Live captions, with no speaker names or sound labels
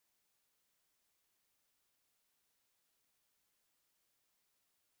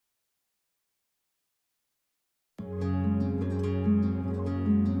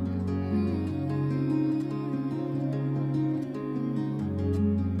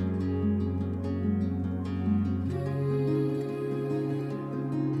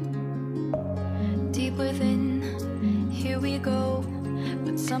within, here we go.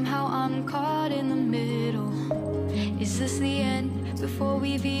 But somehow I'm caught in the middle. Is this the end before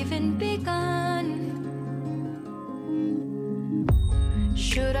we've even begun?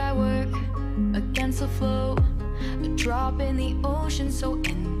 Should I work against the flow? A drop in the ocean so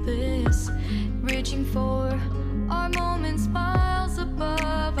endless, reaching for our moments miles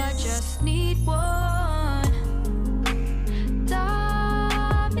above. I just need one.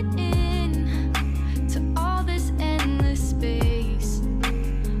 Diving in to all this endless space,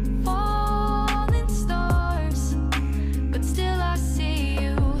 falling stars, but still I see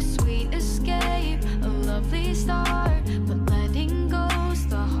you. Sweet escape, a lovely start, but letting go's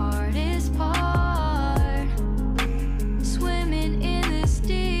the hardest part. Swimming in this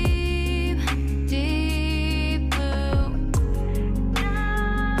deep, deep blue.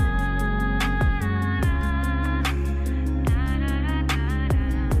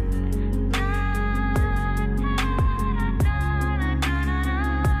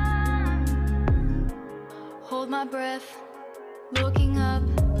 Hold my breath, looking up.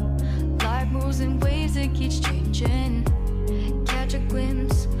 Life moves in waves that keeps changing. Catch a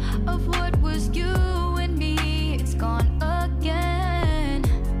glimpse of what was you and me. It's gone again.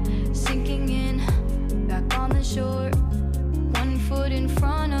 Sinking in, back on the shore. One foot in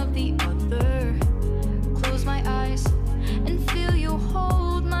front of the other. Close my eyes and feel you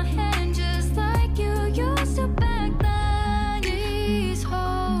hold my hand just like you used to back then. These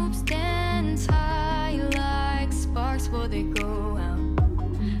hopes dance high like sparks before they go out.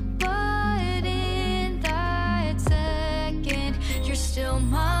 But in that second, you're still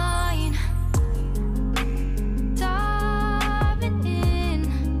mine. Diving in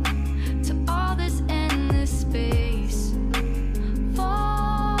to all this endless space,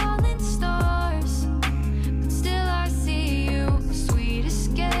 falling stars, but still I see you. A sweet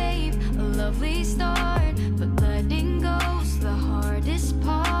escape, a lovely start, but letting go's the hardest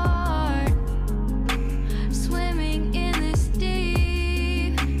part. Swimming in this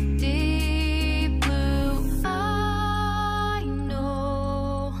deep, deep blue. I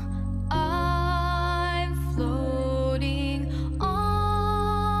know I'm floating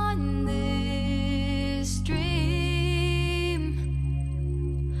on this dream,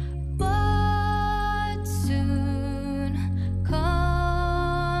 but soon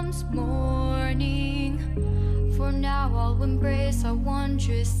comes morning. For now I'll embrace our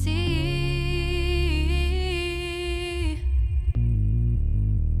wondrous sea.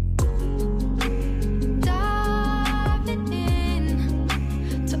 Diving in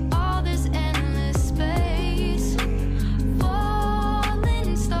to all this endless space,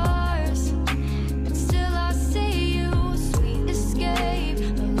 falling stars, but still I see you. Sweet escape,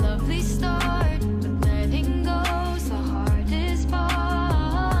 a lovely start, but letting go's the hardest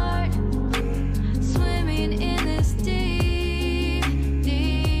part. Swimming in this deep,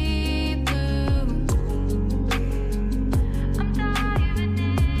 deep blue. I'm diving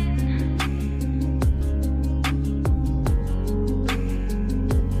in,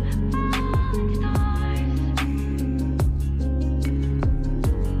 falling stars,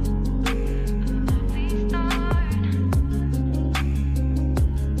 lovely start.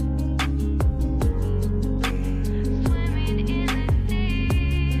 Swimming in this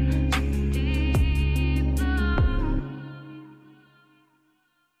deep, deep blue.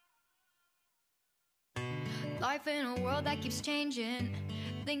 Life in a world that keeps changing.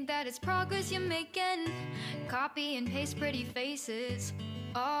 Think that it's progress you're making. Copy and paste pretty faces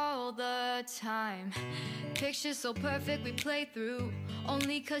all the time. Pictures so perfect we play through,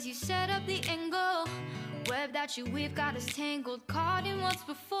 only cause you set up the angle. Web that you weave got us tangled, caught in what's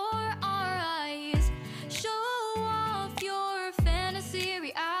before our eyes. Show off your fantasy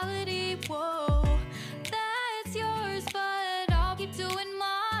reality. Whoa, that's yours, but I'll keep doing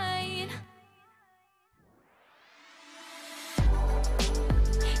mine.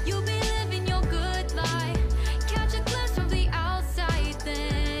 You'll be living your good life. Catch a glimpse from the outside,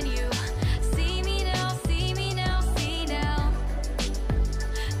 then you see me now, see me now, see now.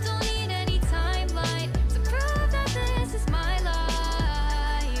 Don't need any timeline to prove that this is my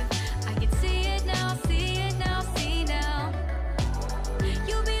life. I can see it now, see it now, see now.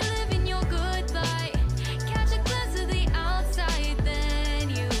 You'll be living your good life. Catch a glimpse of the outside, then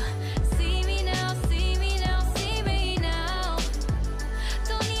you see me now, see me now, see me now.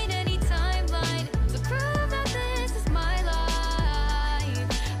 Don't need any timeline to prove that this is my life.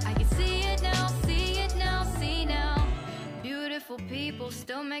 I can see it now, see it now, see now. Beautiful people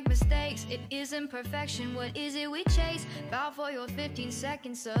still make mistakes. It isn't perfection, what is it we chase? Bow for your 15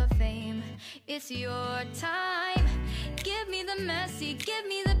 seconds of fame. It's your time. Give me the messy, give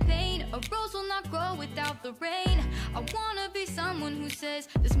me the pain. A rose will not grow without the rain. I wanna be someone who says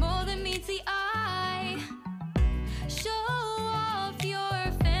there's more than meets the eye. Show off your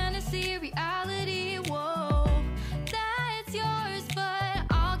fantasy, reality, whoa, that's yours, but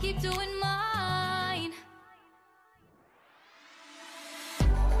I'll keep doing mine.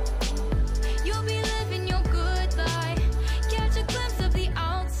 You'll be living your good life, catch a glimpse of the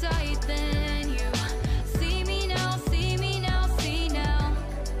outside, then you see me now, see me now, see now.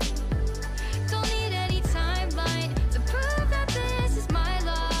 Don't need any timeline to prove that this is my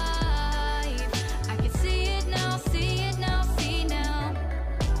life. I can see it now, see it now, see now.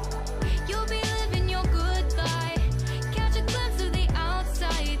 You'll be living your good life, catch a glimpse of the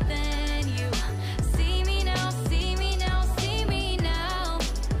outside, then you see me now, see me now, see me now.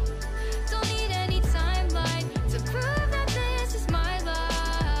 Don't need any timeline to prove that this is my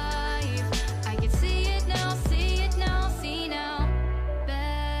life. I can see it now, see it now, see now.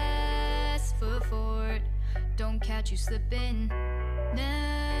 Best foot forward, don't catch you slipping.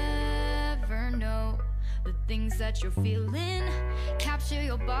 Never know the things that you're feeling. Capture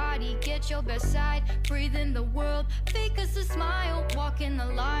your body, get your best side. Breathe in the world, fake us a smile. Walking the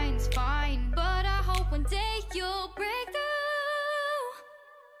lines, fine, but I hope one day you'll break through.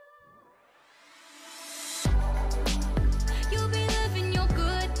 You'll be living your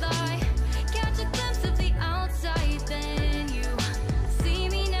good life, catch a glimpse of the outside, then you see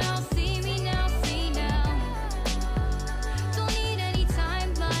me now, see me now, see now. Don't need any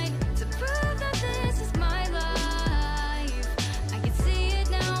timeline to prove that this is my life. I can see it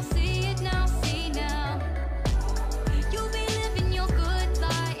now, see it now, see now. You'll be living your good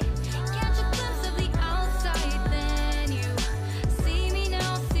life, catch a glimpse of the outside, then you see me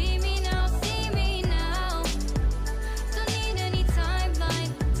now, see me now, see me now. Don't need any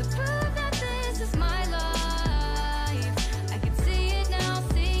timeline to prove that this is my life. I can see it now,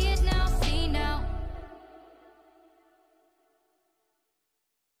 see it now, see now.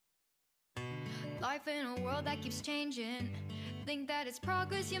 Life in a world that keeps changing. Think that it's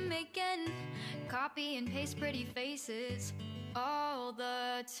progress you're making. Copy and paste pretty faces all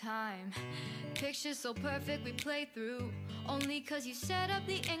the time. Pictures so perfect we play through, only cause you set up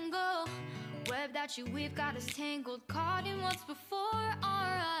the angle. Web that you weave got us tangled, caught in what's before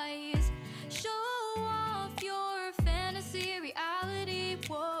our eyes. Show off your fantasy, reality,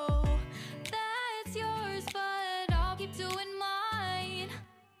 whoa, that's yours, but I'll keep doing mine.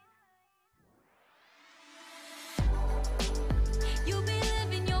 You'll be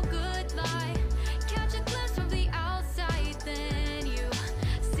living your good life, catch a glimpse from the outside, then you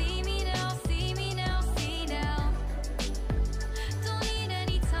see me now, see me now, see now. Don't need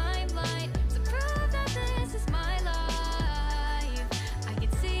any timeline to prove that this is my life. I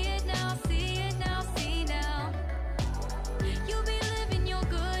can see it now, see it now, see now. You'll be living your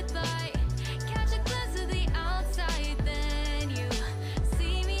good life, catch a glimpse of the outside, then you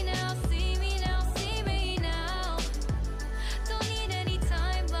see me now, see me now, see me now. Don't need any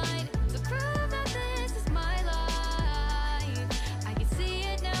timeline to prove that this is my life. I can see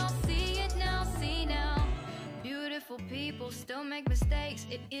it now, see it now, see now. Beautiful people still make mistakes.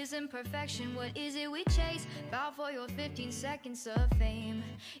 It isn't perfection, what is it we chase? Bow for your 15 seconds of fame.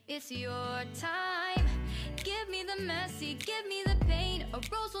 It's your time. Give me the messy, give me the pain. A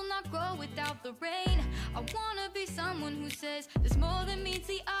rose will not grow without the rain. I wanna be someone who says there's more than meets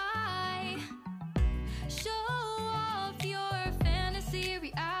the eye. Show off your fantasy,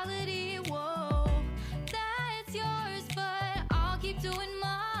 reality, whoa, that's yours, but I'll keep doing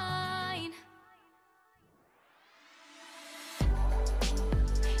mine.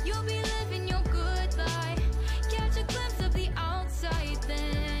 You'll be living your good life, catch a glimpse of the outside,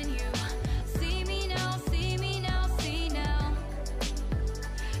 then you see me now, see me now, see now.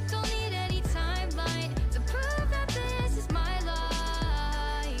 Don't need any timeline to prove that this is my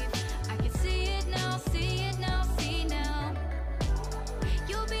life. I can see it now, see it now, see now.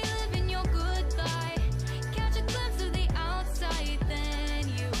 You'll be living your good life, catch a glimpse of the outside, then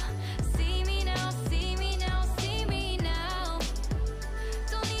you see me now, see me now, see me now.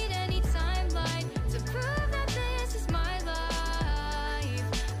 Don't need any timeline to prove that this is my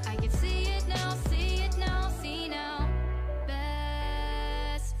life. I can see it now, see it now, see now.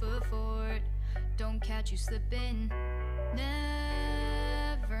 Best foot forward, don't catch you slipping.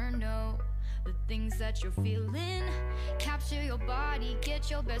 Never know the things that you're feeling. Capture your body, get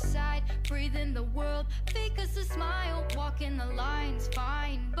your best side. Breathe in the world, fake us a smile. Walking the lines,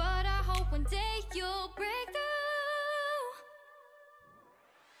 fine, but I hope one day you'll break through.